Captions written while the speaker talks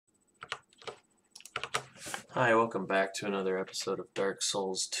Hi, welcome back to another episode of Dark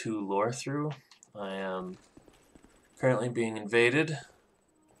Souls 2 Lorethrough. I am currently being invaded,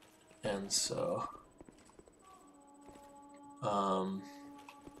 and so,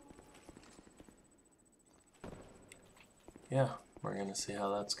 yeah, we're gonna see how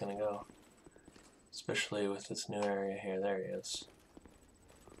that's gonna go. Especially with this new area here. There he is.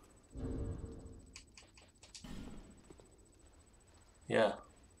 Yeah.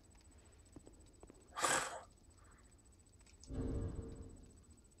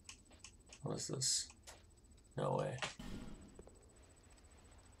 What is this? No way.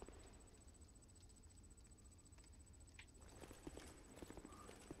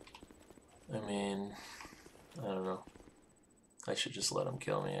 I mean, I don't know. I should just let him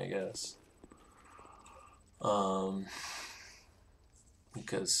kill me, I guess.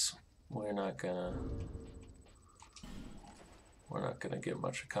 Because we're not gonna get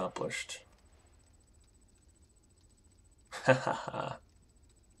much accomplished. Hahaha.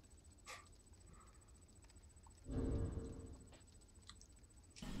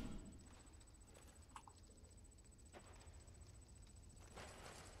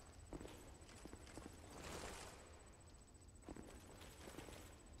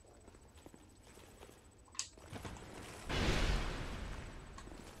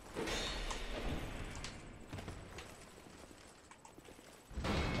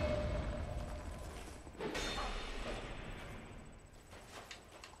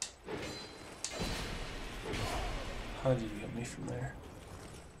 How did you get me from there?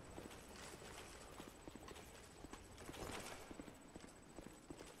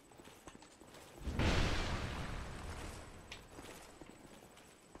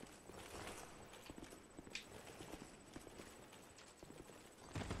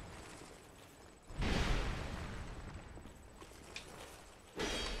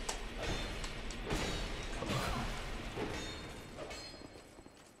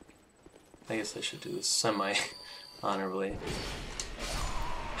 I guess I should do this semi-honorably.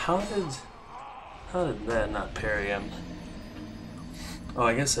 How did that not parry him? Oh,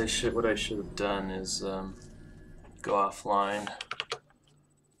 I guess what I should have done is go offline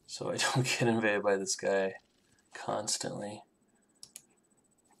so I don't get invaded by this guy constantly.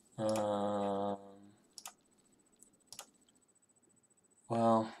 Well,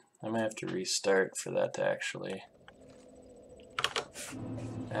 I might have to restart for that to actually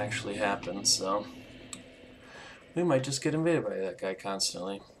happen, so we might just get invaded by that guy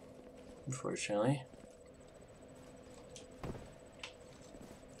constantly, unfortunately.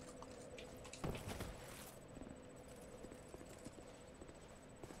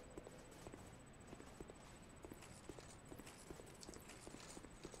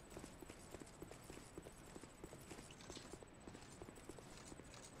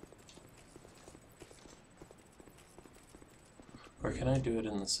 Or can I do it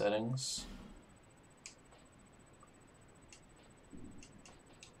in the settings?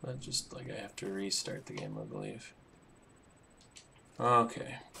 But just like I have to restart the game, I believe.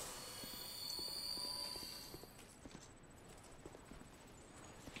 Okay.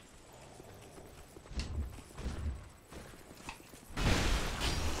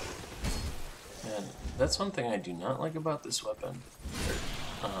 And that's one thing I do not like about this weapon.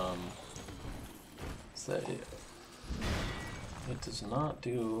 Is that it does not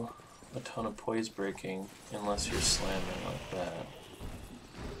do a ton of poise breaking unless you're slamming like that.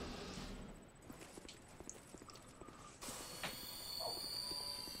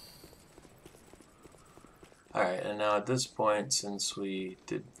 Alright, and now at this point, since we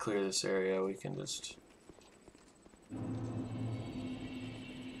did clear this area, we can just... I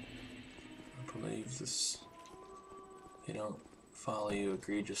believe this... They don't follow you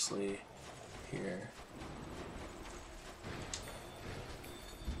egregiously here.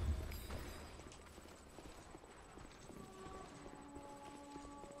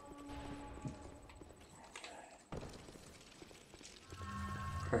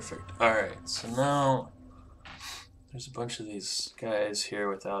 Perfect. Alright, so now there's a bunch of these guys here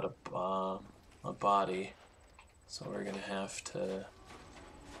without a body, so we're gonna have to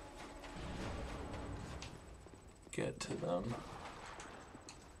get to them.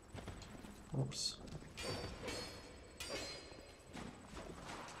 Oops.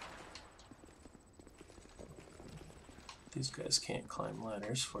 These guys can't climb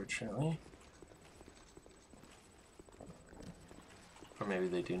ladders, fortunately. Or maybe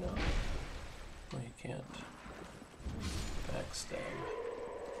they do now. No, you can't. Backstab.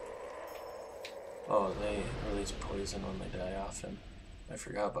 Oh, they release poison when they die often. I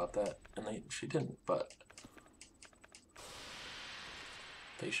forgot about that. And she didn't, but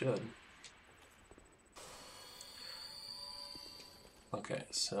they should. Okay,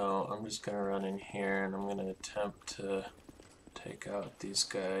 so I'm just gonna run in here and I'm gonna attempt to take out these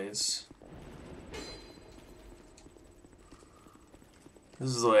guys. This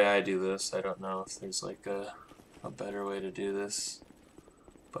is the way I do this. I don't know if there's like a better way to do this,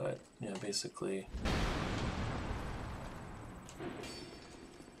 but yeah, basically,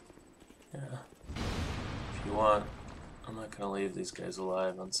 yeah. If you want, I'm not gonna leave these guys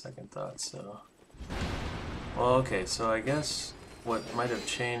alive on second thought, so. Well, okay, so I guess what might have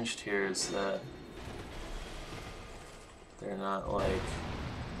changed here is that they're not like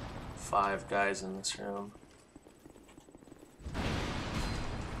 5 guys in this room.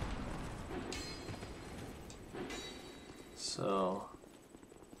 So,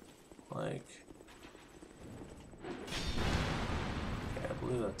 like, okay, I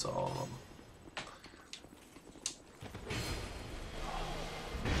believe that's all of them.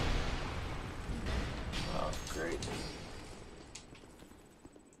 Oh, great.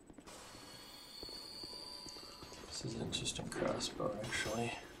 This is an interesting crossbow,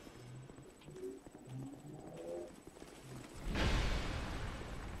 actually.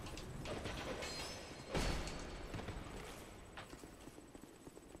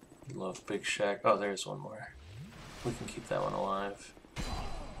 Love Big Shack. Oh, there's one more. We can keep that one alive.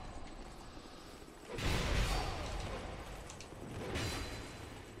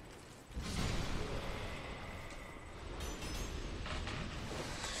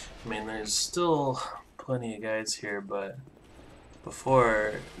 I mean, there's still plenty of guys here, but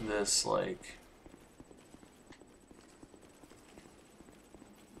before this, like,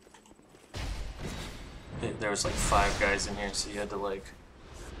 there was like 5 guys in here, so you had to like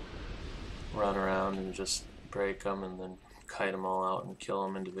run around and just break them and then kite them all out and kill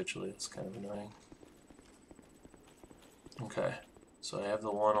them individually. It's kind of annoying. Okay, so I have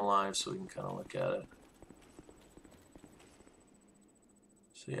the one alive so we can kind of look at it.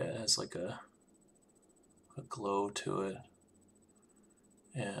 So yeah, it has like a glow to it,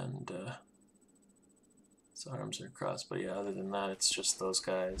 and its arms are crossed, but yeah, other than that, it's just those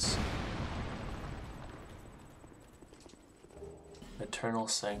guys. Eternal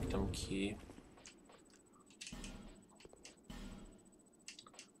Sanctum Key.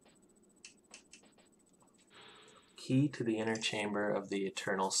 Key to the inner chamber of the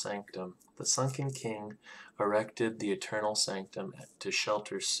Eternal Sanctum. The Sunken King erected the Eternal Sanctum to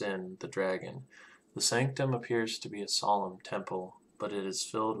shelter Sin, the dragon. The sanctum appears to be a solemn temple, but it is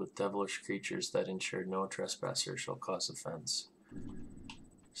filled with devilish creatures that ensure no trespasser shall cause offense.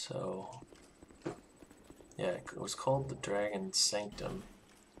 So, yeah, it was called the Dragon Sanctum.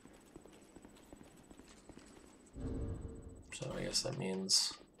 So I guess that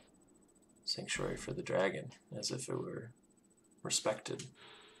means sanctuary for the dragon, as if it were respected.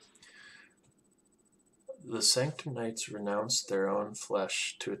 The Sanctum Knights renounced their own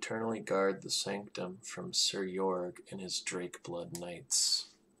flesh to eternally guard the sanctum from Sir Jorg and his Drakeblood Knights.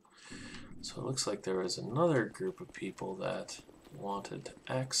 So it looks like there was another group of people that wanted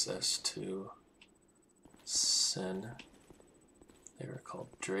access to Sin. They were called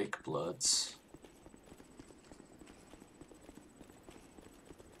Drakebloods.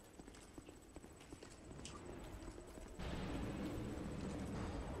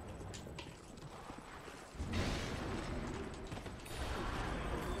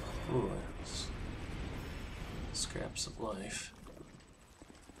 Ooh, scraps of life.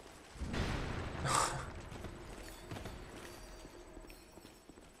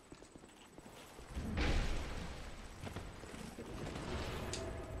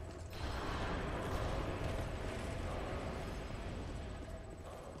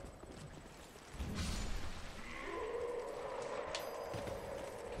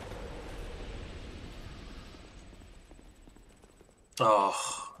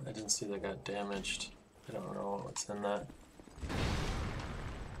 Oh, I didn't see that got damaged. I don't know what's in that.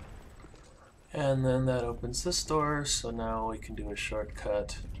 And then that opens this door, so now we can do a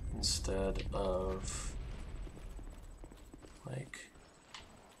shortcut instead of like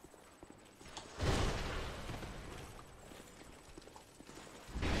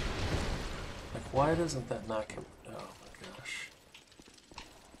why doesn't that knock him? Oh my gosh.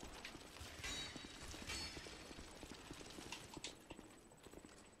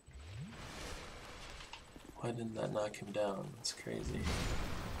 Why didn't that knock him down? That's crazy.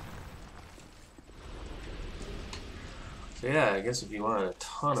 So yeah, I guess if you want a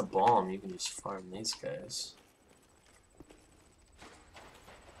ton of balm, you can just farm these guys.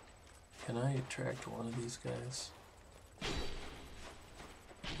 Can I attract one of these guys?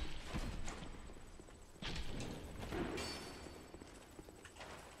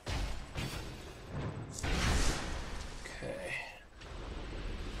 Okay.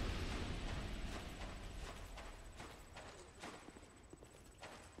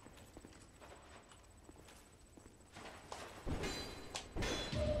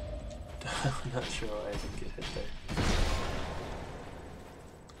 I'm not sure why I didn't get hit there.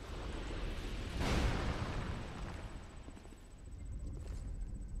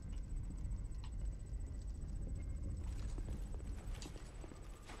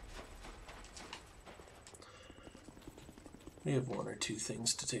 We have one or two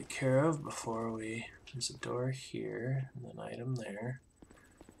things to take care of before we... There's a door here, and an item there.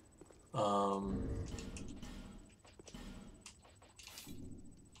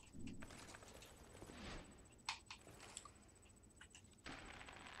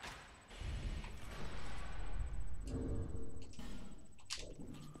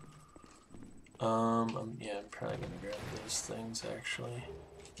 Yeah, I'm probably gonna grab those things actually.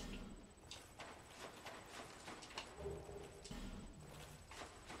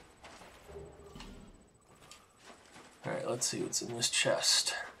 Alright, let's see what's in this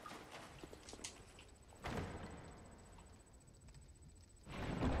chest.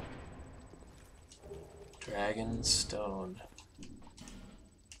 Dragon stone.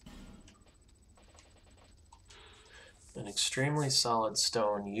 An extremely solid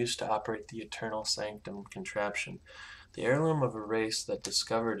stone used to operate the Eternal Sanctum contraption. The heirloom of a race that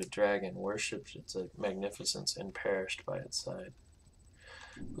discovered a dragon, worshipped its magnificence, and perished by its side.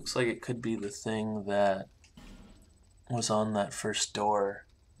 Looks like it could be the thing that was on that first door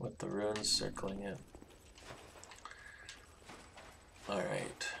with the runes circling it.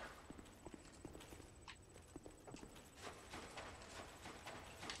 Alright.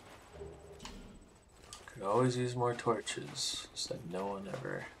 Could always use more torches, said no one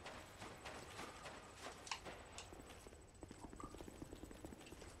ever.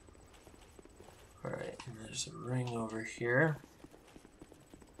 Alright, and there's a ring over here.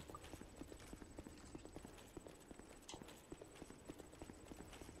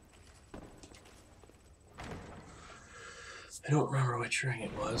 I don't remember which ring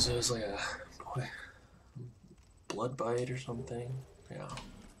it was. It was like a blood bite or something. Yeah.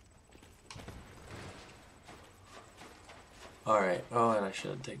 Alright, oh, and I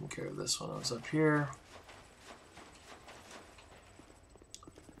should have taken care of this when I was up here.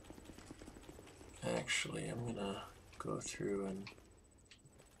 Actually, I'm gonna go through and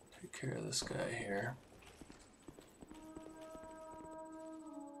take care of this guy here.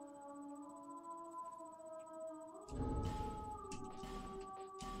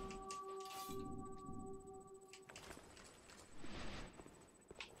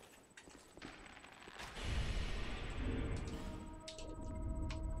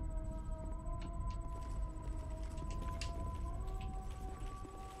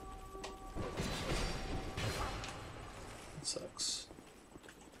 Sucks.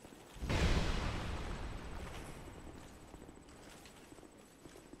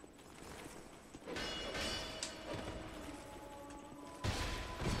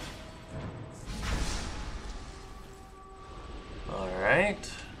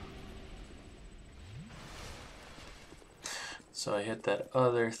 Alright. So I hit that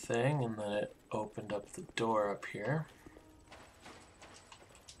other thing and then it opened up the door up here.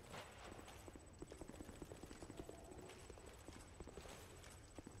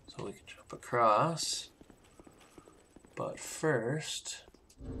 So we can jump across, but first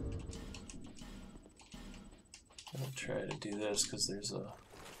I'll try to do this because there's a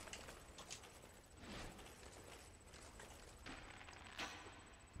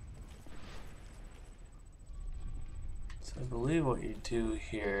so I believe what you do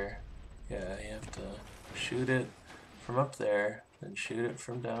here, yeah, you have to shoot it from up there, then shoot it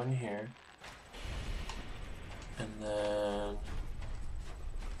from down here, and then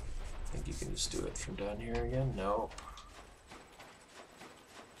I think you can just do it from down here again. Nope.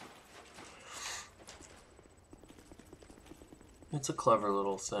 It's a clever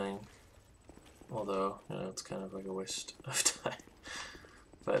little thing, although, you know, it's kind of like a waste of time.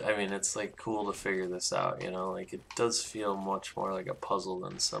 But, I mean, it's, like, cool to figure this out, you know? Like, it does feel much more like a puzzle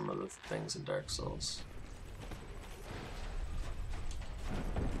than some of the things in Dark Souls.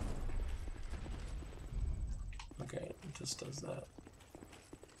 Okay, it just does that.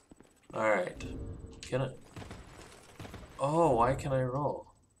 Alright. Can I... Oh, why can I roll?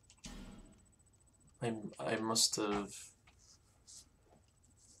 I must have...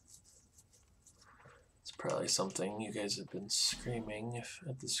 It's probably something you guys have been screaming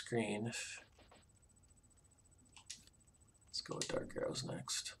at the screen. Let's go with Dark Arrows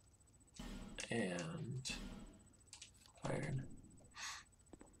next. And... Iron.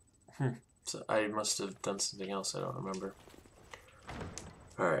 So I must have done something else, I don't remember.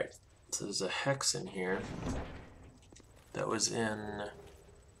 Alright, so there's a hex in here that was in...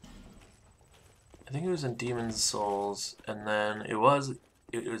 I think it was in Demon's Souls, and then it was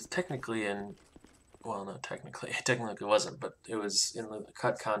it was technically in, well, not technically, it technically wasn't, but it was in the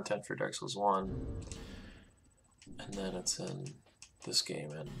cut content for Dark Souls 1, and then it's in this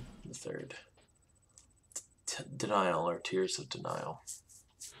game and the third. Denial, or Tears of Denial.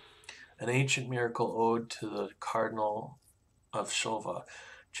 An ancient miracle ode to the Cardinal of Shova.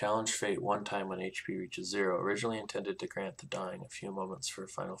 Challenge fate one time when HP reaches 0. Originally intended to grant the dying a few moments for a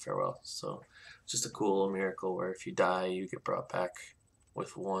final farewell. So, just a cool little miracle where if you die, you get brought back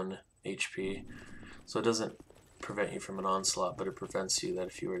with 1 HP. So it doesn't prevent you from an onslaught, but it prevents you that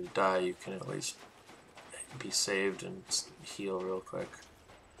if you were to die, you can at least be saved and heal real quick.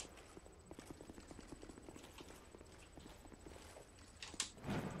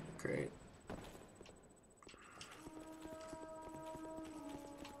 Great.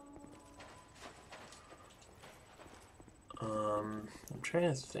 I'm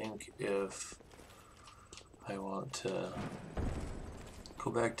trying to think if I want to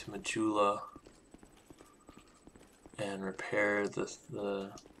go back to Majula and repair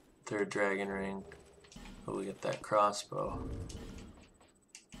the third dragon ring. Oh, we get that crossbow.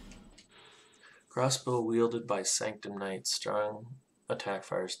 Crossbow wielded by Sanctum Knights. Strong attack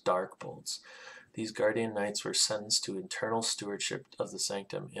fires dark bolts. These guardian knights were sentenced to eternal stewardship of the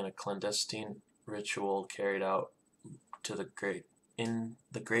sanctum in a clandestine ritual carried out to the great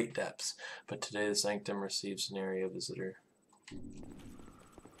depths. But today the sanctum receives an area visitor.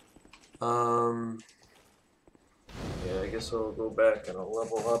 Yeah, I guess I'll go back and I'll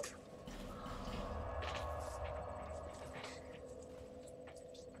level up.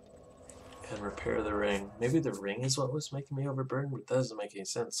 And repair the ring. Maybe the ring is what was making me overburdened, but that doesn't make any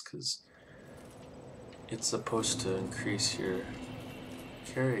sense because it's supposed to increase your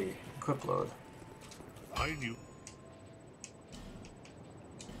carry equip load. I knew.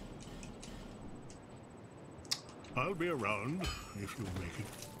 I'll be around if you make it.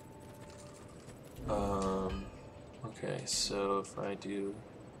 Okay, so if I do...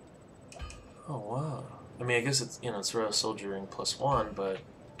 Oh, wow. I mean, I guess it's, you know, it's Royal Soldier Ring +1, but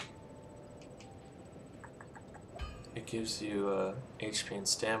it gives you HP and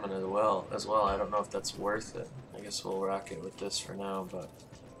stamina as well. I don't know if that's worth it. I guess we'll rock it with this for now, but...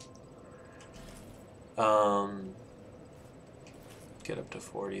 get up to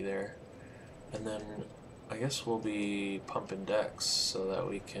 40 there. And then I guess we'll be pumping decks so that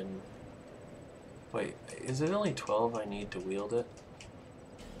we can... Wait, is it only 12 I need to wield it?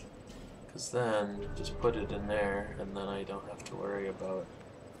 Because then, just put it in there, and then I don't have to worry about...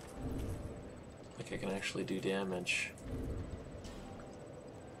 Like, I can actually do damage.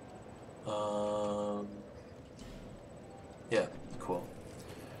 Yeah, cool.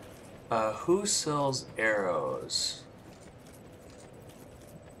 Who sells arrows?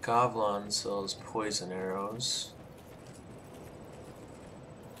 Govlon sells poison arrows.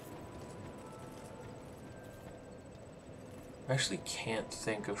 I actually can't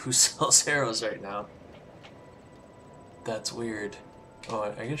think of who sells arrows right now. That's weird.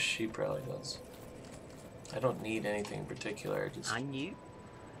 Oh, I guess she probably does. I don't need anything in particular. I just... I knew.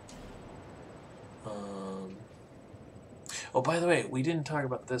 Oh, by the way, we didn't talk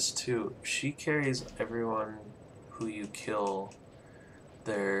about this too. She carries everyone who you kill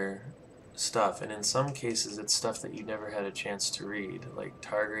their stuff, and in some cases it's stuff that you never had a chance to read, like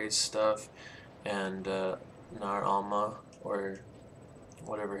Targray's stuff and Nar Alma, or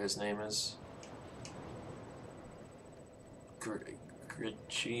whatever his name is.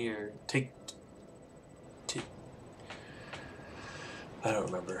 Gritchy or Take. I don't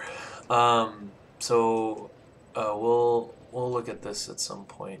remember. So we'll look at this at some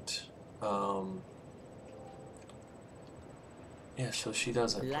point. Yeah, so she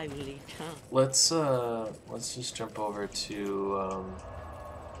doesn't. Lonely town. Let's just jump over to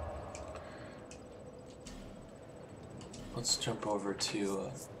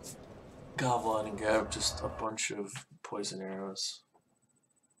Govlon and grab just a bunch of poison arrows.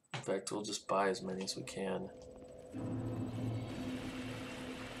 In fact, we'll just buy as many as we can.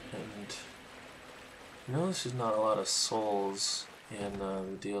 And you know, there's not a lot of souls in the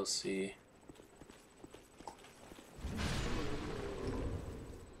DLC.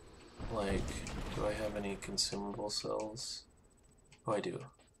 Like, do I have any consumable cells? Oh, I do.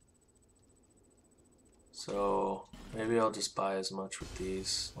 So, maybe I'll just buy as much with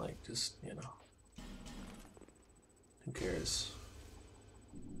these. Like, just, you know. Who cares?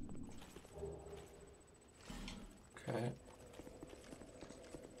 Okay.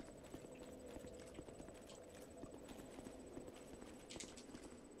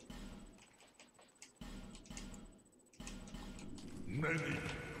 Many.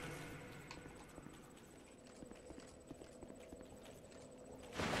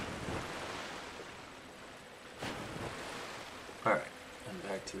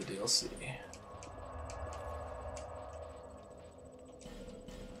 back to the DLC.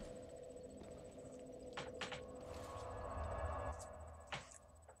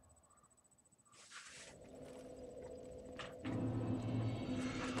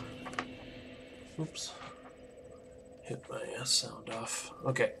 Oops. Hit my sound off.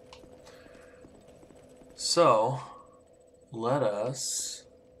 Okay. So, let us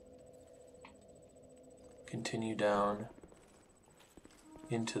continue down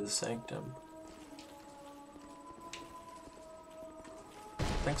into the sanctum.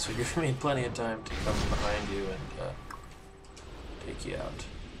 Thanks for giving me plenty of time to come behind you and take you out.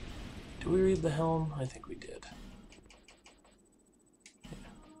 Did we read the helm? I think we did.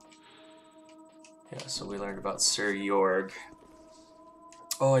 Yeah, so we learned about Sir Jorg.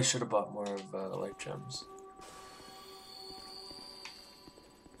 Oh, I should have bought more of life gems.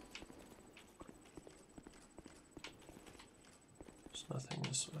 There's nothing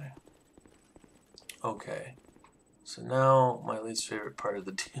this way. Okay. So now my least favorite part of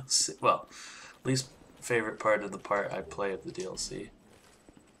the DLC. Well, least favorite part of the part I play of the DLC.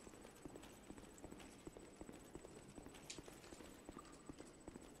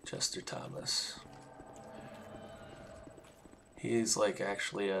 Chester Thomas. He's like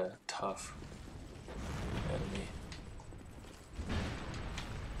actually a tough enemy.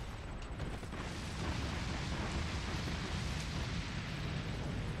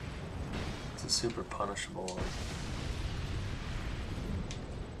 It's a super punishable one.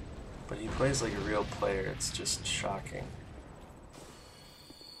 But he plays like a real player, it's just shocking.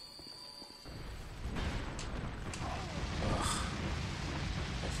 Ugh.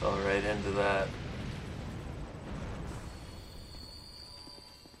 I fell right into that.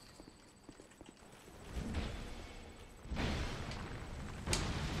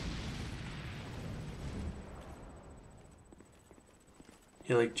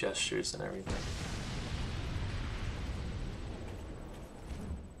 He like gestures and everything.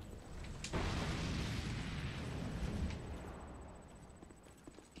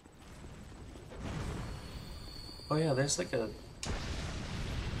 Oh yeah, there's like a...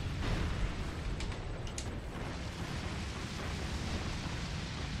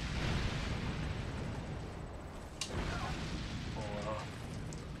 Oh wow.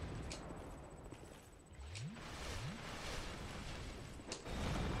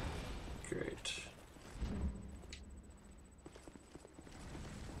 Great.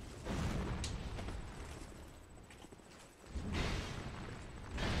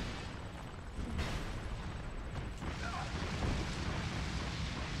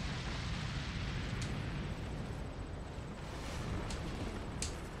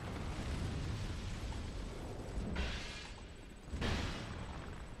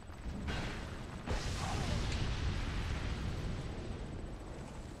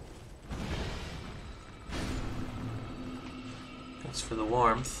 Thanks for the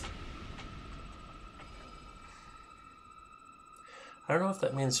warmth. I don't know if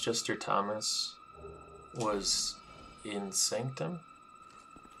that means Chester Thomas was in Sanctum,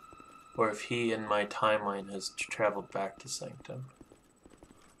 or if he in my timeline has traveled back to Sanctum.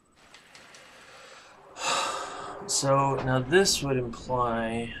 So now this would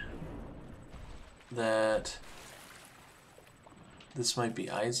imply that this might be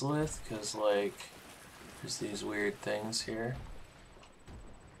Izalith, because like there's these weird things here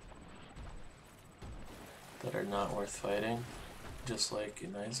that are not worth fighting, just like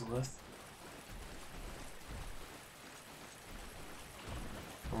in Izalith.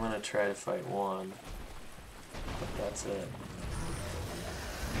 I'm gonna try to fight one, but that's it.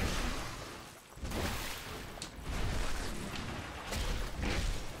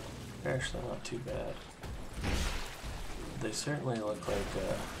 They're actually not too bad. They certainly look like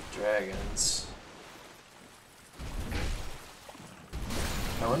dragons.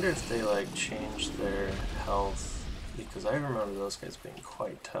 I wonder if they like changed their health, because I remember those guys being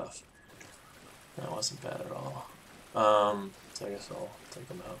quite tough. That wasn't bad at all. So I guess I'll take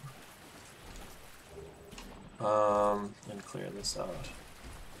them out. And clear this out.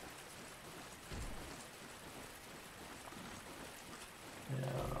 Yeah,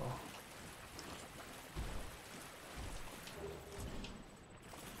 I don't know.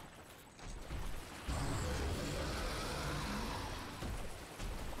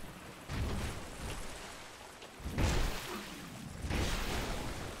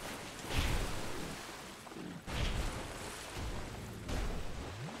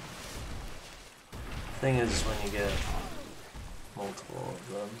 Thing is, when you get multiple of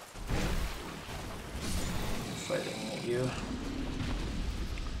them fighting at you,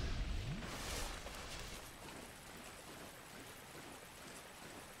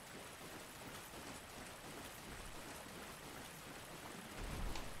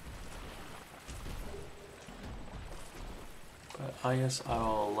 I guess I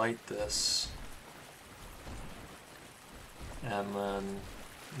will light this and then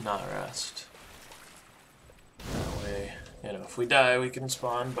not rest. That way, you know, if we die we can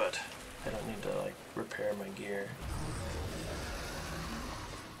spawn, but I don't need to like repair my gear.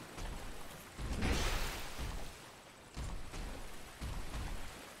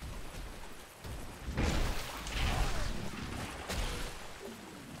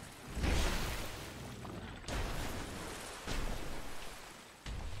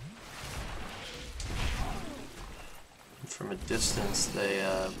 From a distance, they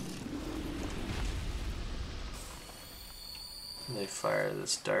fire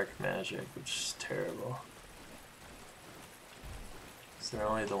this dark magic, which is terrible. Is there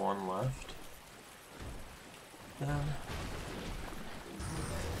only the one left? Then?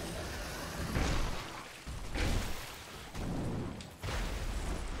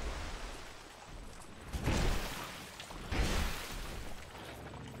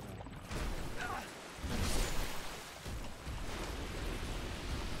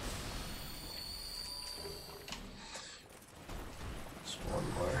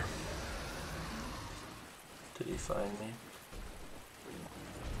 Find me.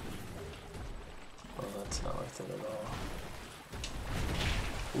 Well, that's not worth it at all.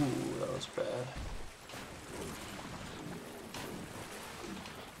 Ooh, that was bad.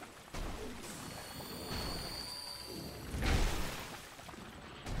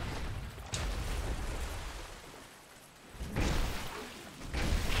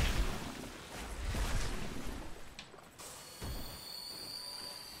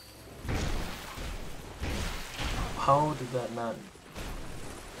 How did that not?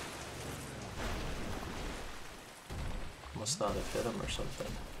 Must not have hit him or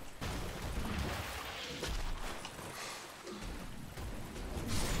something.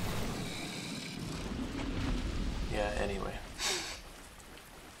 Yeah, anyway.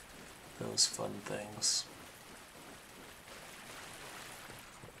 Those fun things.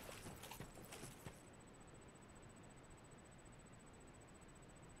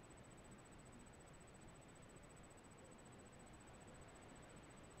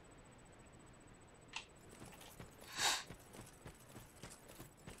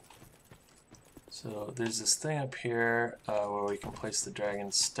 So there's this thing up here where we can place the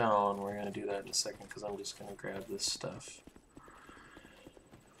dragon stone. We're going to do that in a second because I'm just going to grab this stuff.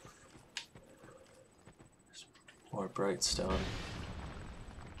 More bright stone.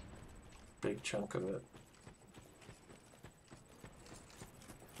 Big chunk of it.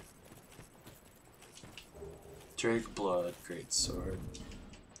 Drake blood, great sword.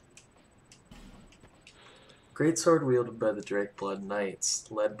 Great sword wielded by the Drakeblood Knights,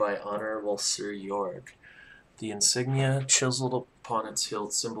 led by Honorable Sir York. The insignia chiseled upon its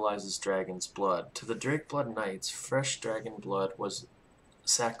hilt symbolizes dragon's blood. To the Drakeblood Knights, fresh dragon blood was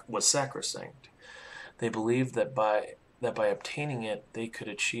sacrosanct. They believed that by obtaining it, they could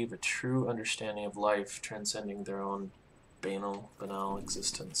achieve a true understanding of life, transcending their own banal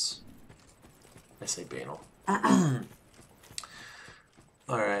existence. I say banal.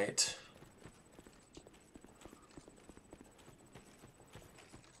 Alright.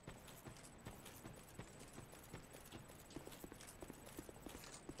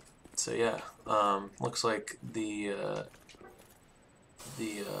 So yeah, looks like the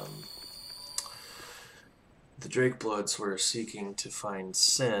Drakebloods were seeking to find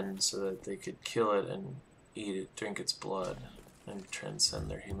sin so that they could kill it and eat it, drink its blood, and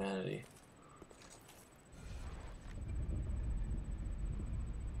transcend their humanity.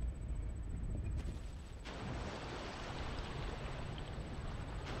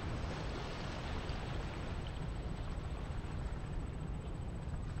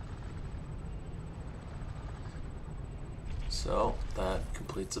 So that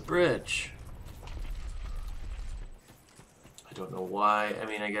completes a bridge. I don't know why. I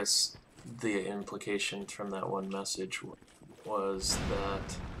mean, I guess the implication from that one message was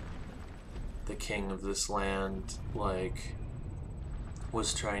that the king of this land, like,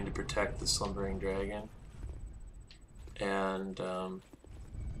 was trying to protect the slumbering dragon, and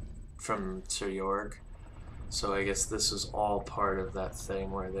from Sir York. So I guess this was all part of that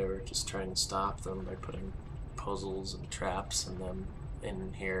thing where they were just trying to stop them by putting puzzles and traps and them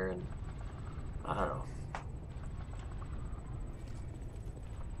in here, and I don't know.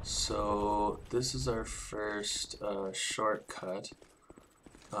 So this is our first shortcut.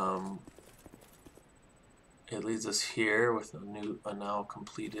 It leads us here with a now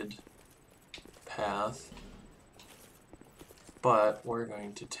completed path, but we're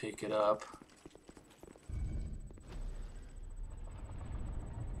going to take it up.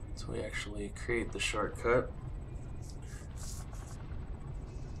 So we actually create the shortcut.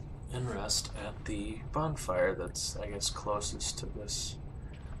 and rest at the bonfire that's, I guess, closest to this.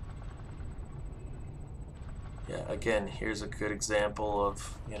 Yeah, again, here's a good example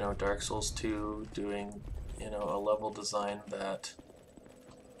of, you know, Dark Souls 2 doing, you know, a level design that,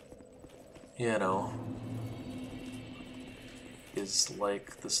 you know, is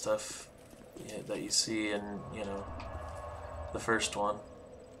like the stuff that you see in, you know, the first one,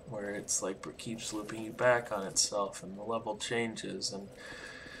 where it's like it keeps looping you back on itself and the level changes and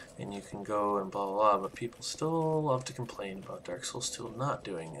you can go and blah blah blah, but people still love to complain about Dark Souls 2 not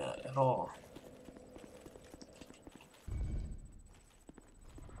doing that at all.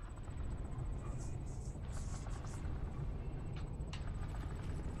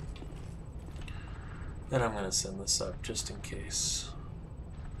 Then I'm gonna send this up just in case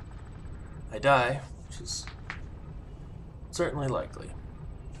I die, which is certainly likely.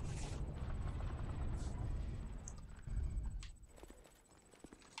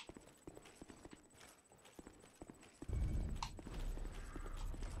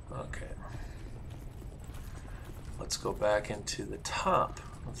 Okay. Let's go back into the top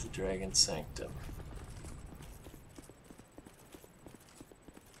of the Dragon Sanctum.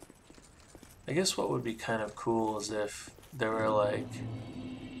 I guess what would be kind of cool is if there were like,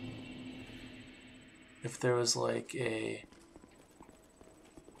 if there was like a,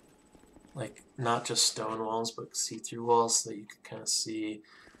 like not just stone walls but see-through walls so that you could kind of see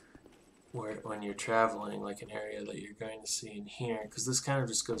where, when you're traveling, like an area that you're going to see in here, because this kind of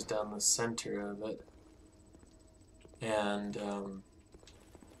just goes down the center of it, and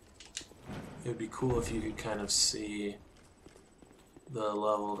it would be cool if you could kind of see the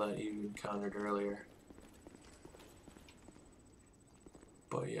level that you encountered earlier.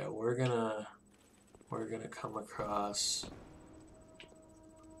 But yeah, we're gonna come across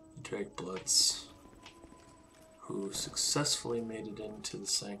Drakebloods who successfully made it into the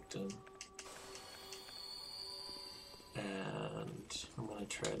Sanctum, and I'm gonna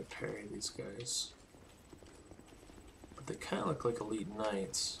try to parry these guys. But they kind of look like elite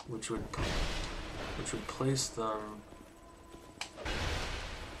knights, which would place them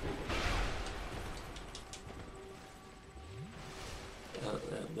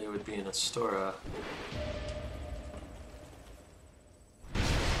they would be in Astora.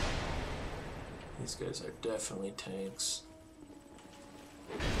 These guys are definitely tanks.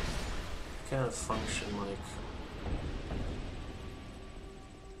 They kind of function like,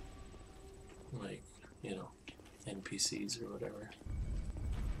 you know, NPCs or whatever.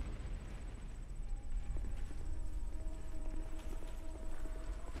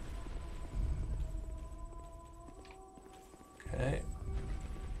 Okay.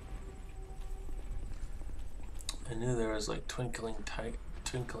 I knew there was like twinkling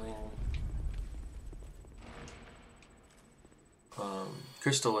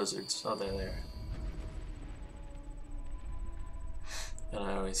crystal lizards. Oh, they're there. And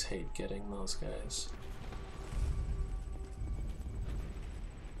I always hate getting those guys.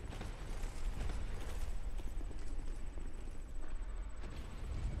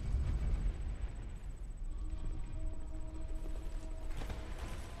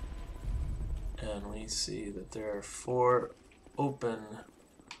 And we see that there are 4 open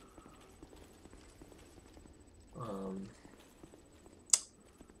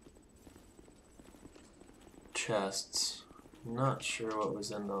chests. Not sure what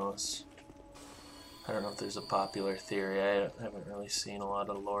was in those. I don't know if there's a popular theory. I haven't really seen a lot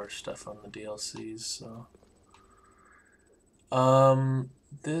of lore stuff on the DLCs, so.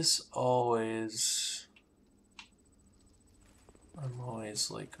 This always... I'm always,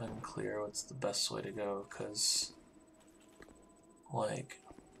 like, unclear what's the best way to go, because, like...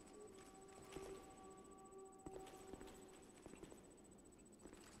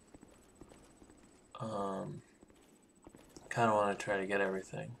 kind of want to try to get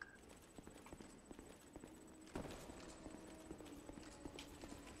everything.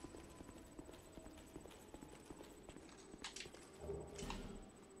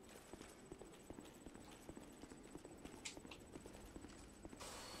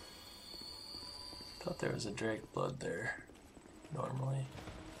 Thought there was a Drakeblood there, normally.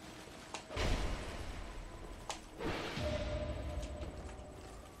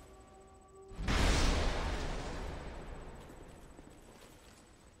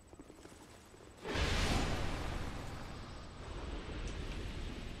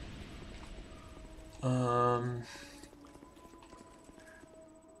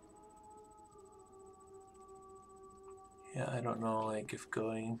 Yeah, I don't know, like, if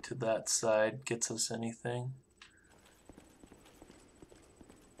going to that side gets us anything.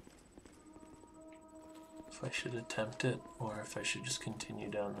 if I should attempt it or if I should just continue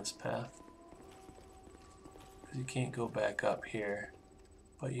down this path. Because you can't go back up here,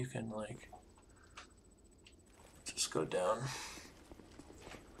 but you can like just go down.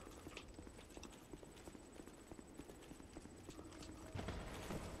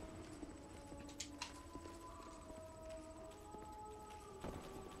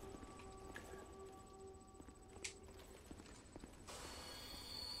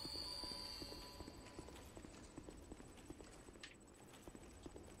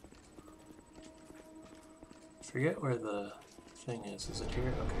 Forget where the thing is. Is it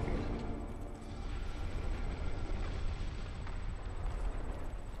here? Okay, good.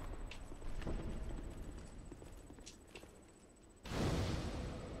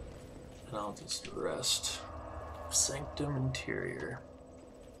 And I'll just rest. Sanctum Interior.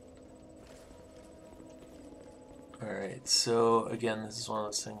 Alright, so again, this is one of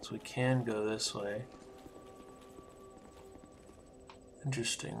those things. We can go this way.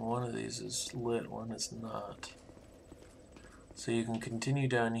 Interesting, one of these is lit, one is not. So you can continue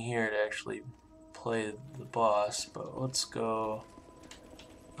down here to actually play the boss, but let's go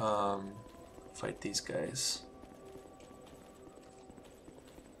fight these guys.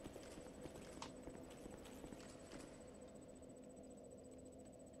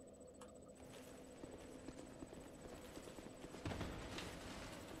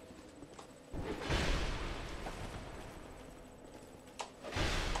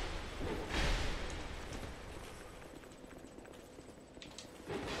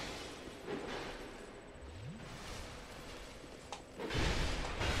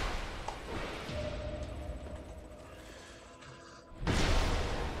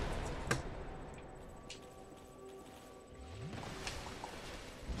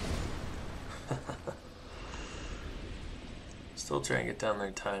 Still trying to get down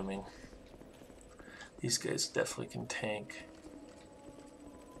their timing. These guys definitely can tank.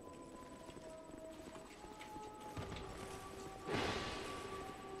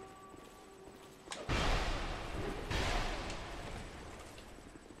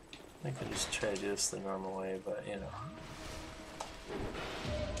 I could just try to do this the normal way, but you know.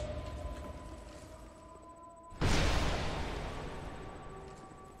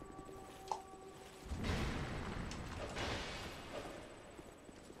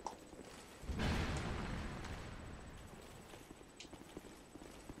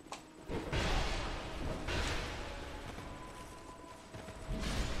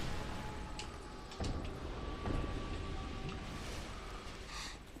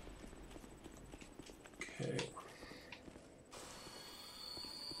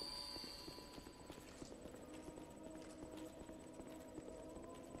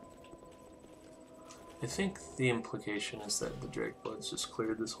 I think the implication is that the Drakebloods just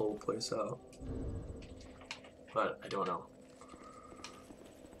cleared this whole place out. But I don't know.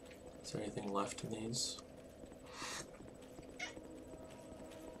 Is there anything left in these?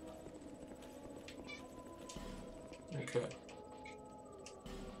 Okay.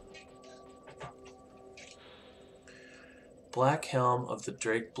 Black Helm of the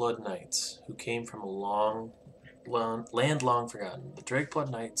Drakeblood Knights, who came from a land long forgotten. The Drakeblood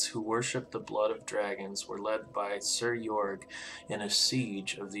Knights, who worshipped the blood of dragons, were led by Sir Jorg in a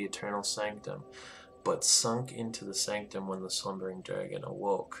siege of the Eternal Sanctum, but sunk into the sanctum when the slumbering dragon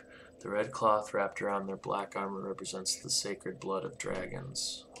awoke. The red cloth wrapped around their black armor represents the sacred blood of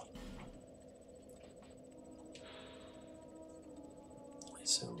dragons. I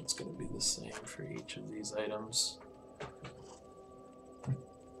assume it's going to be the same for each of these items.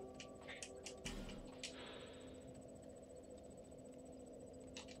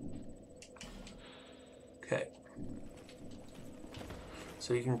 Okay.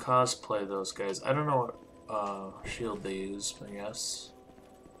 So you can cosplay those guys. I don't know what shield they use, I guess.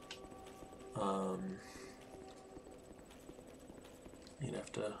 You'd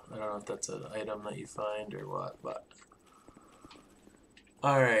have to, I don't know if that's an item that you find or what, but.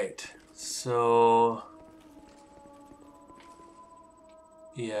 Alright, so.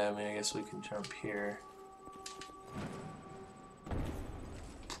 Yeah, I mean, I guess we can jump here.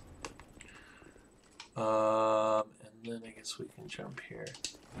 And then I guess we can jump here.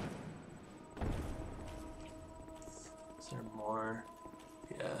 Is there more?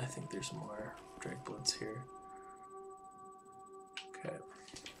 Yeah, I think there's more Drakebloods here. Okay.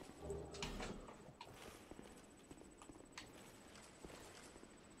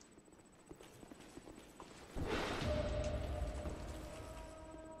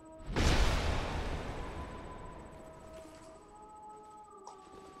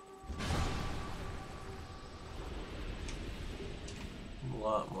 A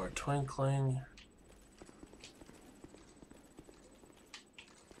lot more twinkling.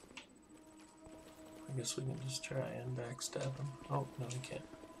 I guess we can just try and backstab him. Oh, no, we can't.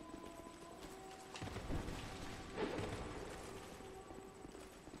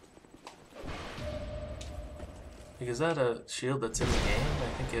 Like, is that a shield that's in the game?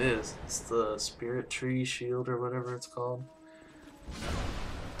 I think it is. It's the Spirit Tree Shield or whatever it's called.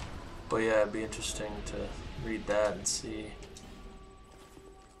 But yeah, it'd be interesting to read that and see.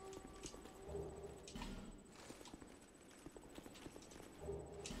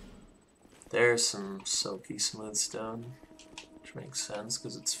 There's some silky smooth stone, which makes sense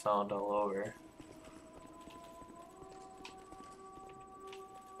because it's found all over.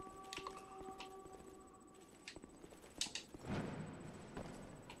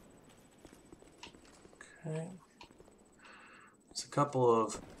 Okay. There's a couple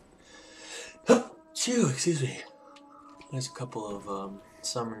of excuse me. There's a couple of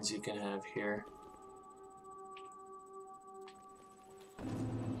summons you can have here.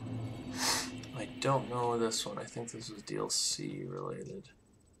 I don't know this one. I think this is DLC related.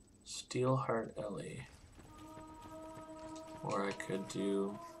 Steelheart Ellie. Or I could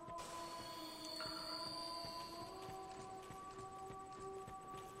do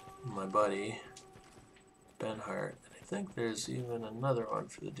my buddy Benhart. And I think there's even another one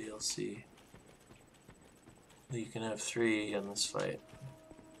for the DLC. You can have 3 in this fight.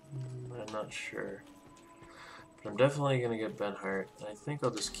 I'm not sure. But I'm definitely going to get Benhart. And I think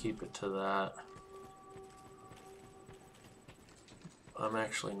I'll just keep it to that. I'm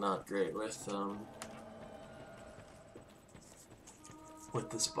actually not great with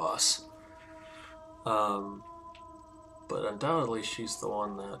this boss. But undoubtedly she's the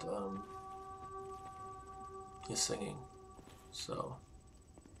one that is singing. So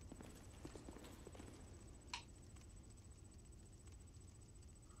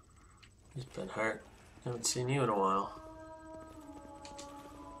here's Benhart. Haven't seen you in a while.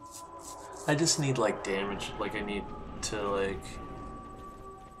 I just need like damage, like I need to like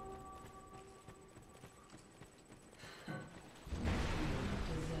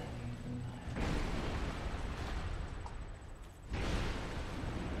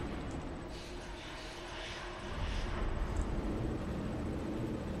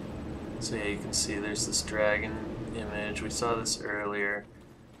so yeah, you can see there's this dragon image. We saw this earlier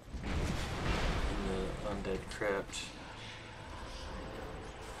in the Undead Crypt.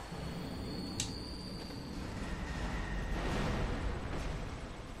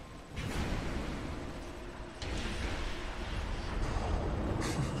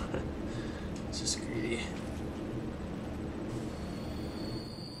 It's just greedy.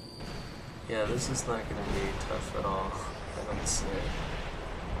 Yeah, this is not going to be tough at all, I don't say.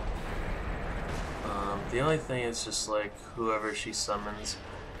 The only thing is just like whoever she summons,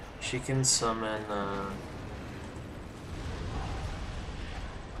 she can summon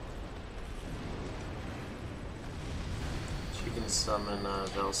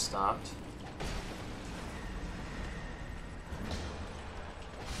Velstopped.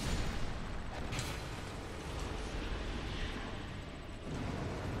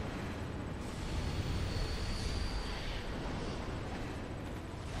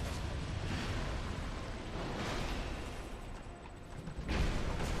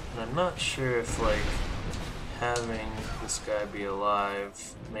 I'm not sure if like having this guy be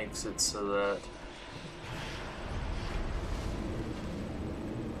alive makes it so that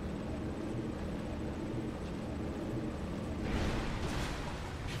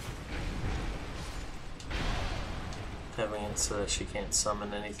she can't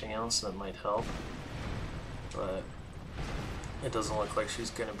summon anything else. That might help, but it doesn't look like she's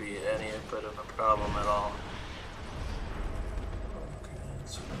going to be any bit of a problem at all.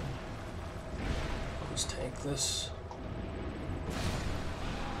 I'll just take this.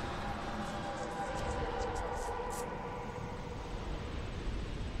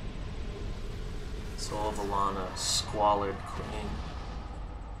 Soul of Alana, Squalid Queen.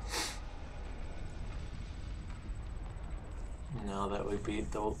 Now that we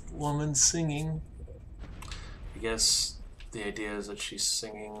beat the woman singing, I guess the idea is that she's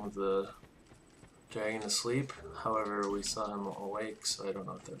singing the dragon to sleep. However, we saw him awake, so I don't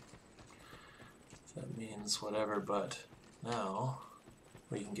know if that means whatever, but now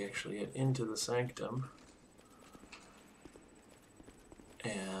we can actually get into the sanctum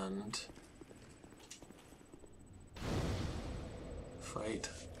and fight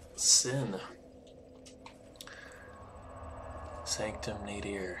Sin. Sanctum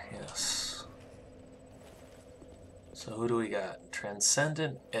Nadir, yes. So who do we got?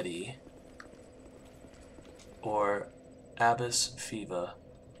 Transcendent Eddie or Abyss Fiva?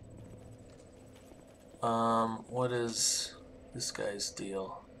 What is this guy's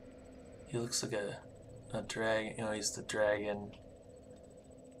deal? He looks like a a dragon. You know, he's the dragon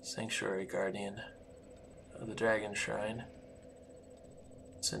sanctuary guardian of the dragon shrine.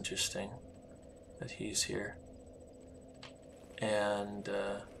 It's interesting that he's here. And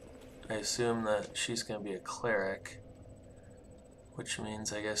I assume that she's going to be a cleric, which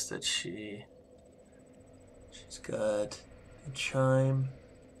means I guess that she's got a chime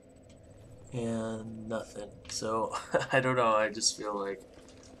and nothing. So I don't know, I just feel like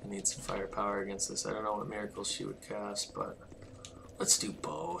I need some firepower against this. I don't know what miracles she would cast, but let's do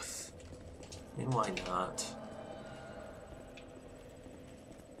both. I mean, why not?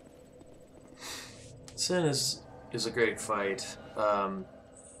 Sin is a great fight.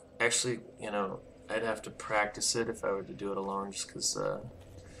 Actually, you know, I'd have to practice it if I were to do it alone, just because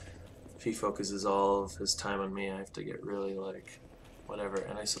if he focuses all of his time on me, I have to get really, like, whatever.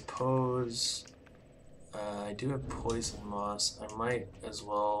 And I suppose I do have poison moss. I might as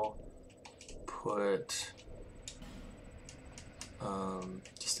well put,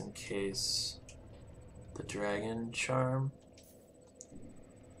 just in case, the dragon charm,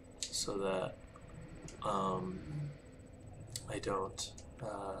 so that I don't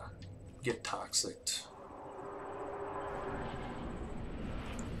get toxic.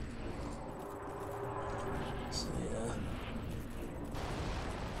 So yeah.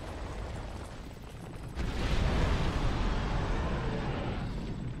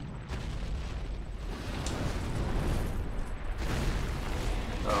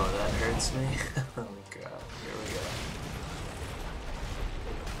 Oh, that hurts me. Oh my god, here we go.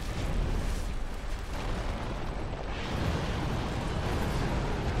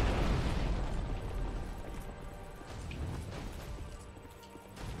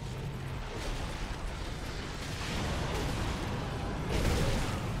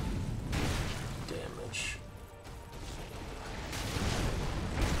 Damage.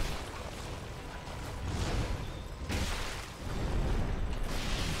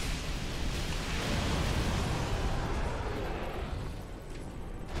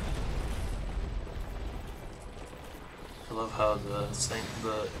 I love how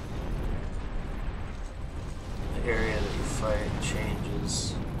the area that you fight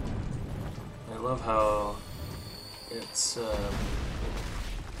changes. I love how it's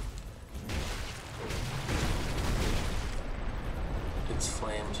its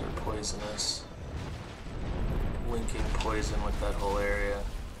flames are poisonous, linking poison with that whole area.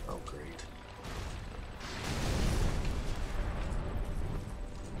 Oh great.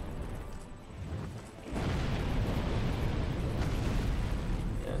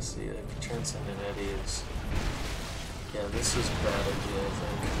 See, like, Transcendent Eddy is... Yeah, this is bad idea, I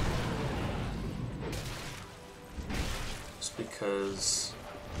think. Just because...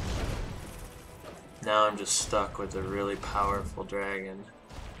 Now I'm just stuck with a really powerful dragon.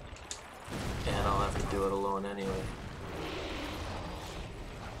 And I'll have to do it alone anyway.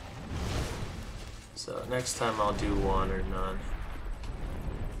 So next time I'll do one or none.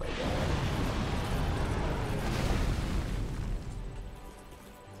 Like that.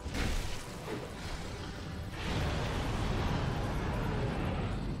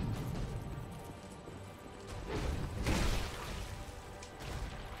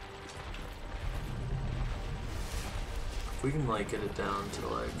 We can like get it down to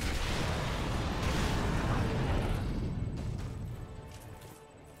like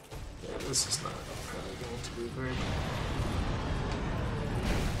yeah, this is not probably going to be very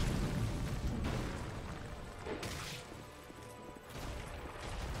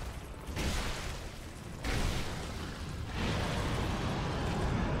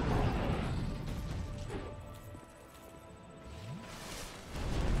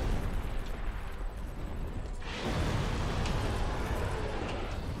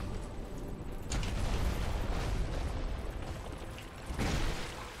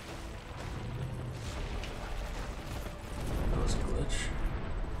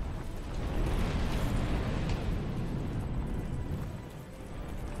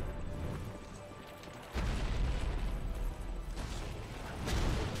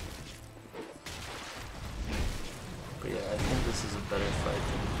this is a better fight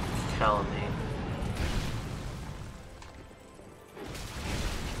than Calamine.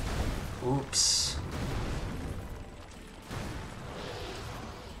 Oops.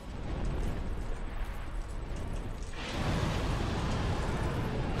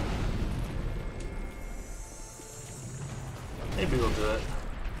 Maybe we'll do it.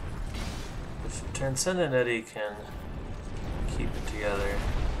 If Transcendent Eddy can keep it together,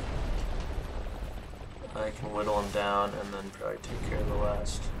 I can whittle him down and then probably take care of the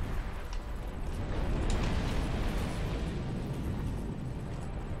last.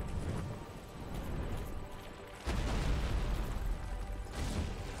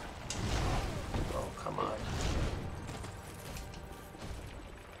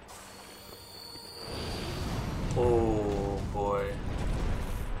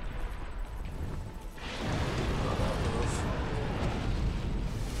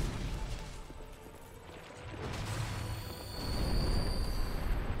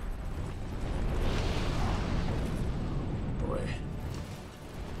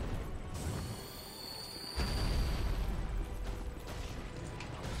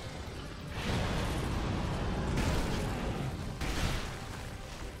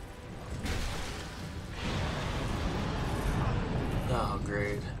 Oh,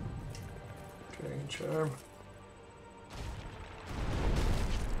 great. Dragon Charm.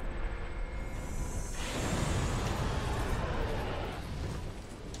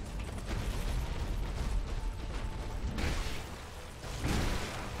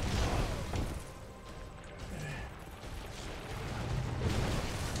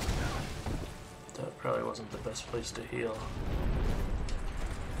 That probably wasn't the best place to heal.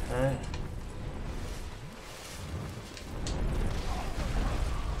 Okay.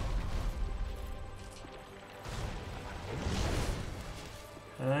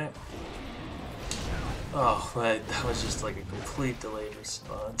 Alright. Oh, that was just like a complete delayed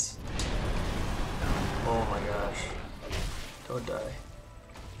response. Oh my gosh. Don't die.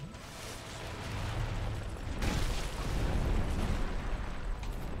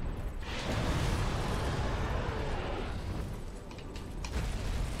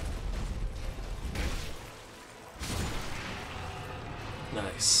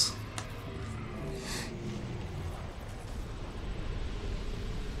 Nice.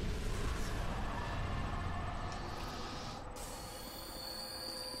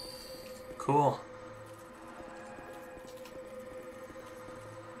 Cool.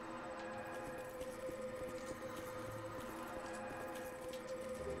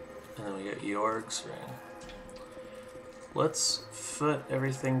 And then we get Yorg's Ring. Let's fit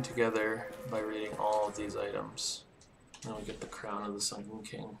everything together by reading all of these items. Then we get the Crown of the Sunken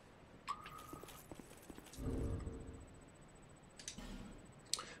King.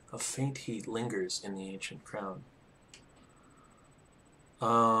 A faint heat lingers in the ancient crown.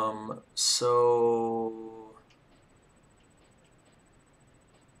 So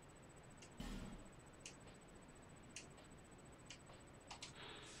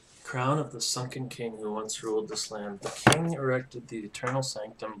Crown of the Sunken King who once ruled this land. The king erected the eternal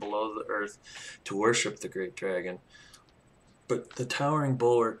sanctum below the earth to worship the great dragon. But the towering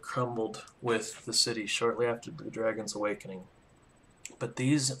bulwark crumbled with the city shortly after the dragon's awakening. But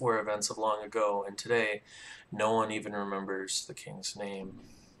these were events of long ago, and today no one even remembers the king's name.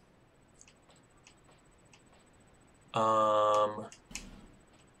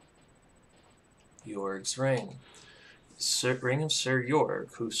 Yorg's Ring. Ring of Sir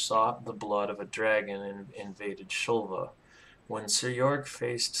Yorg, who sought the blood of a dragon and invaded Shulva. When Sir Yorg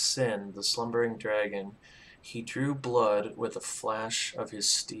faced Sin, the slumbering dragon, he drew blood with a flash of his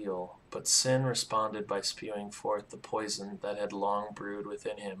steel, but Sin responded by spewing forth the poison that had long brewed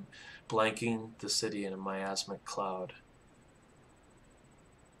within him, blanking the city in a miasmic cloud.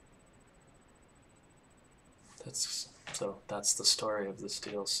 That's the story of this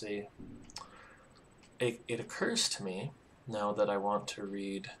DLC. It occurs to me, now that I want to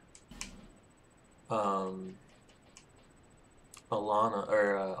read Alana's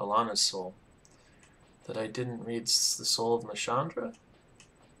Soul, that I didn't read the Soul of Nashandra?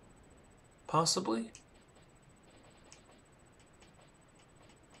 Possibly?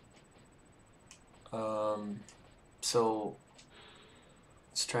 So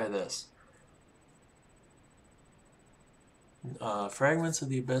let's try this. Fragments of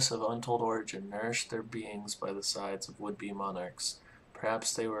the abyss of untold origin nourished their beings by the sides of would-be monarchs.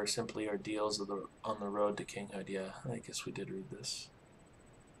 Perhaps they were simply ordeals on the road to kinghood. Yeah, I guess we did read this.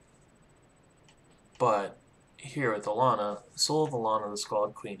 But here with Alana, soul of Alana, the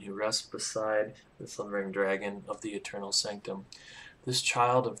Squalid Queen, who rests beside the slumbering dragon of the eternal sanctum. This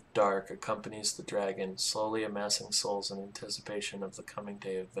child of dark accompanies the dragon, slowly amassing souls in anticipation of the coming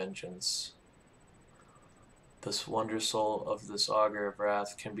day of vengeance. This wonder soul of this augur of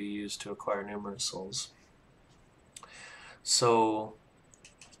wrath can be used to acquire numerous souls. So,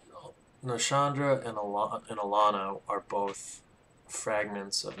 Nashandra and Alana are both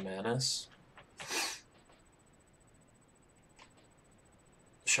fragments of Manus.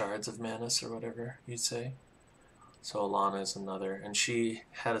 Shards of Manus, or whatever you'd say. So Alana is another. And she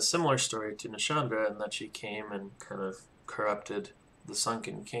had a similar story to Nashandra in that she came and kind of corrupted the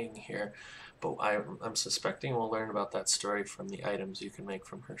Sunken King here. But I'm suspecting we'll learn about that story from the items you can make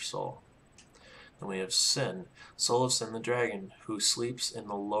from her soul. Then we have Sin, soul of Sin the dragon, who sleeps in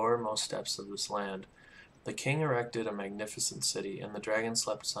the lowermost depths of this land. The king erected a magnificent city, and the dragon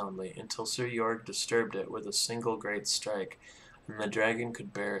slept soundly, until Sir Yorg disturbed it with a single great strike, and the dragon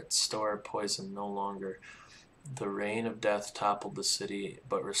could bear its store of poison no longer. The rain of death toppled the city,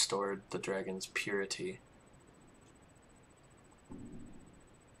 but restored the dragon's purity.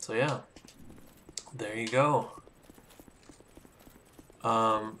 So yeah. There you go.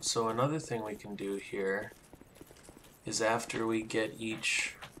 So another thing we can do here is after we get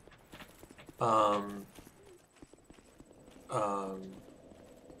each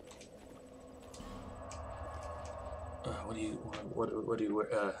what do you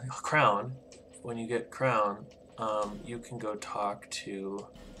crown? When you get crown, you can go talk to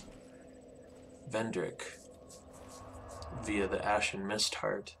Vendrick via the Ashen Mist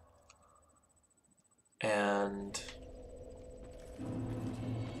Heart, and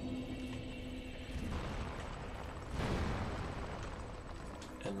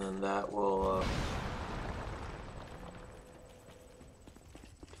then that will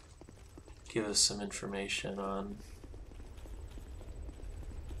give us some information on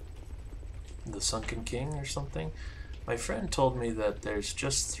the Sunken King or something. My friend told me that there's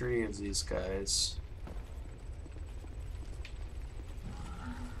just 3 of these guys.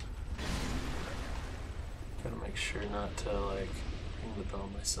 Gotta make sure not to like ring the bell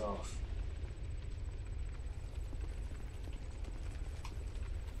myself.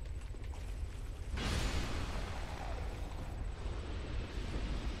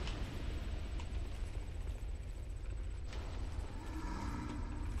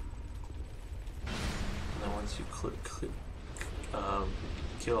 Once you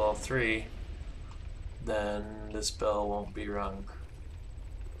kill all 3, then this bell won't be rung.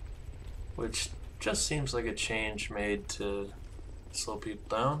 Which just seems like a change made to slow people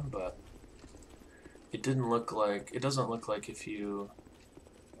down, but it doesn't look like if you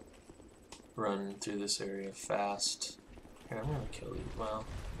run through this area fast. Here, I'm gonna kill you. Well,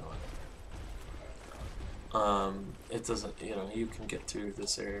 no. It doesn't, you can get through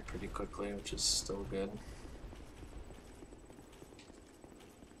this area pretty quickly, which is still good.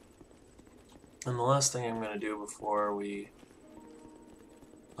 And the last thing I'm going to do before we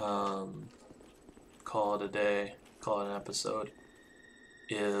call it a day, call it an episode,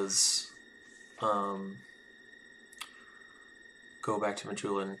 is go back to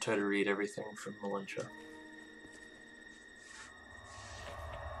Majula and try to read everything from Malentia.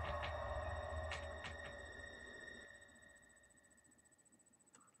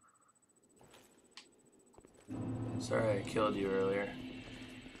 Sorry I killed you earlier.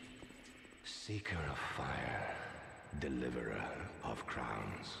 Seeker of fire, deliverer of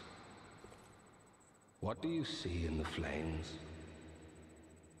crowns. What do you see in the flames?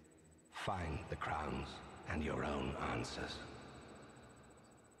 Find the crowns and your own answers.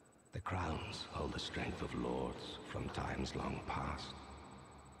 The crowns hold the strength of lords from times long past.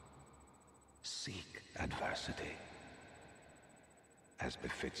 Seek adversity, as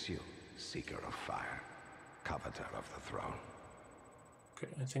befits you, seeker of fire, coveter of the throne.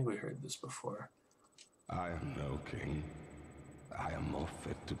 Okay, I think we heard this before. I am no king. I am more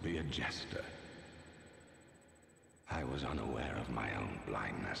fit to be a jester. I was unaware of my own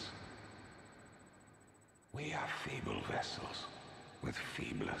blindness. We are feeble vessels with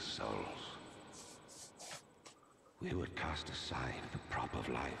feebler souls. We would cast aside the prop of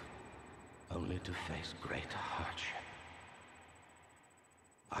life, only to face greater hardship.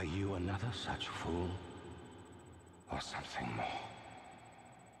 Are you another such fool, or something more?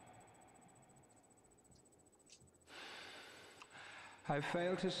 I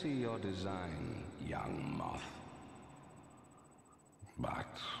fail to see your design, young moth. But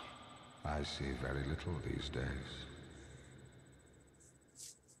I see very little these days.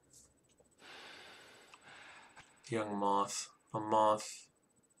 Young moth. A moth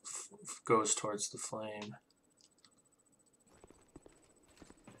goes towards the flame.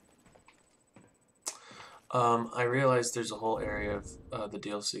 I realized there's a whole area of the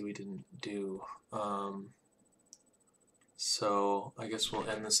DLC we didn't do. So I guess we'll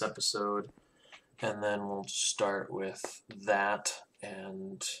end this episode, and then we'll start with that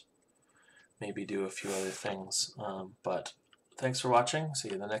and maybe do a few other things. But thanks for watching. See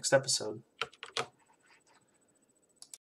you in the next episode.